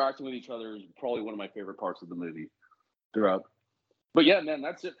 those two interacting with each other is probably one of my favorite parts of the movie throughout. But yeah, man,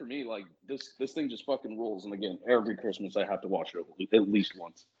 that's it for me. Like, this thing just fucking rules. And again, every Christmas I have to watch it at least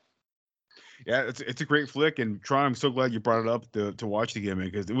once. Yeah, it's a great flick, and Tron, I'm so glad you brought it up to watch it again, man,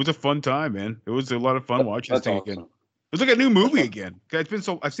 because it was a fun time, man. It was a lot of fun watching this thing again. It's like a new movie again. It's been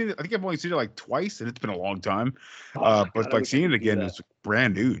so I've seen it. I think I've only seen it like twice, and it's been a long time. But like seeing it again, it's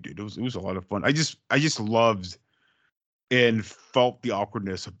brand new, dude. It was a lot of fun. I just loved and felt the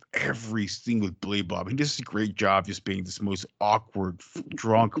awkwardness of every scene with Billy Bob. He does a great job just being this most awkward,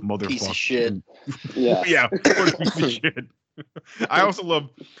 drunk motherfucker. Piece of shit. Yeah. Yeah. What a piece of shit. I also love.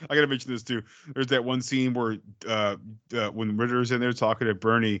 I gotta mention this too. There's that one scene where when Ritter's in there talking to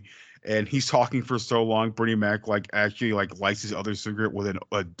Bernie, and he's talking for so long, Bernie Mac actually lights his other cigarette with an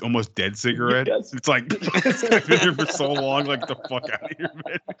almost dead cigarette. Yes. It's like it's been here for so long. Like the fuck out of here,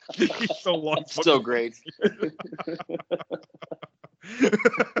 man. He's so long. So great.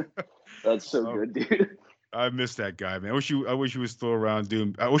 That's so good, dude. I miss that guy, man. I wish he was still around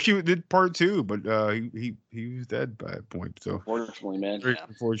doing. I wish he did part 2, but he was dead by that point. So unfortunately, man. Very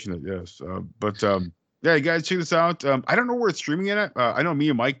unfortunate, yes. Yeah, you guys check this out. I don't know where it's streaming at. I know me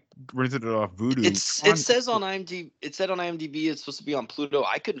and Mike rented it off Vudu. It says on IMDb. It said on IMDb it's supposed to be on Pluto.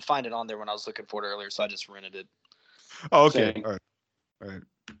 I couldn't find it on there when I was looking for it earlier, so I just rented it. Oh, okay. All right.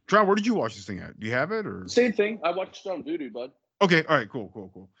 Tron, where did you watch this thing at? Do you have it or same thing? I watched it on Vudu, bud. Okay. All right. Cool.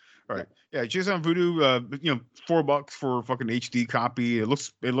 All right. Yeah, just on Vudu. $4 for a fucking HD copy. It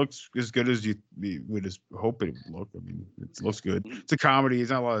looks as good as you would hope it would look. I mean, it looks good. It's a comedy.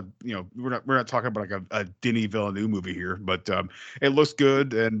 It's not a lot of we're not talking about like a Denis Villeneuve movie here, but it looks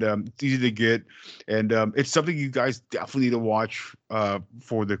good and it's easy to get, and it's something you guys definitely need to watch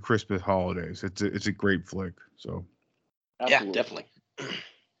for the Christmas holidays. It's a great flick. So. Absolutely. Yeah, definitely.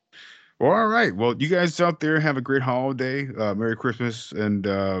 Well, all right. Well, you guys out there have a great holiday. Merry Christmas, and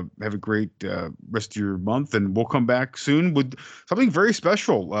have a great rest of your month. And we'll come back soon with something very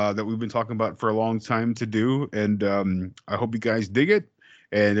special that we've been talking about for a long time to do. And I hope you guys dig it.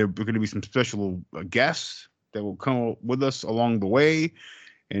 And there are going to be some special guests that will come with us along the way.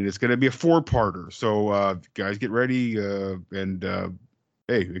 And it's going to be a 4-parter. So guys, get ready. And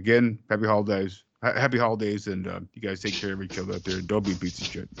hey, again, happy holidays. Happy holidays, and you guys take care of each other out there. Don't be a piece of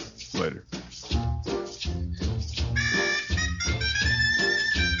shit. Later.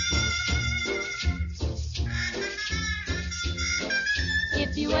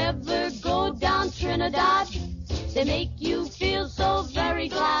 If you ever go down Trinidad, they make you feel so very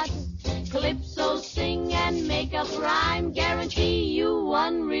glad. Calypso sing and make up rhyme, guarantee you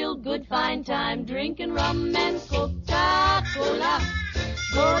one real good fine time. Drinking rum and Coca-Cola.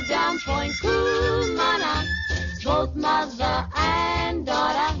 Go down Point Cumana, both mother and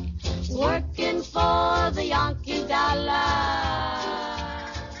daughter, working for the Yankee dollar.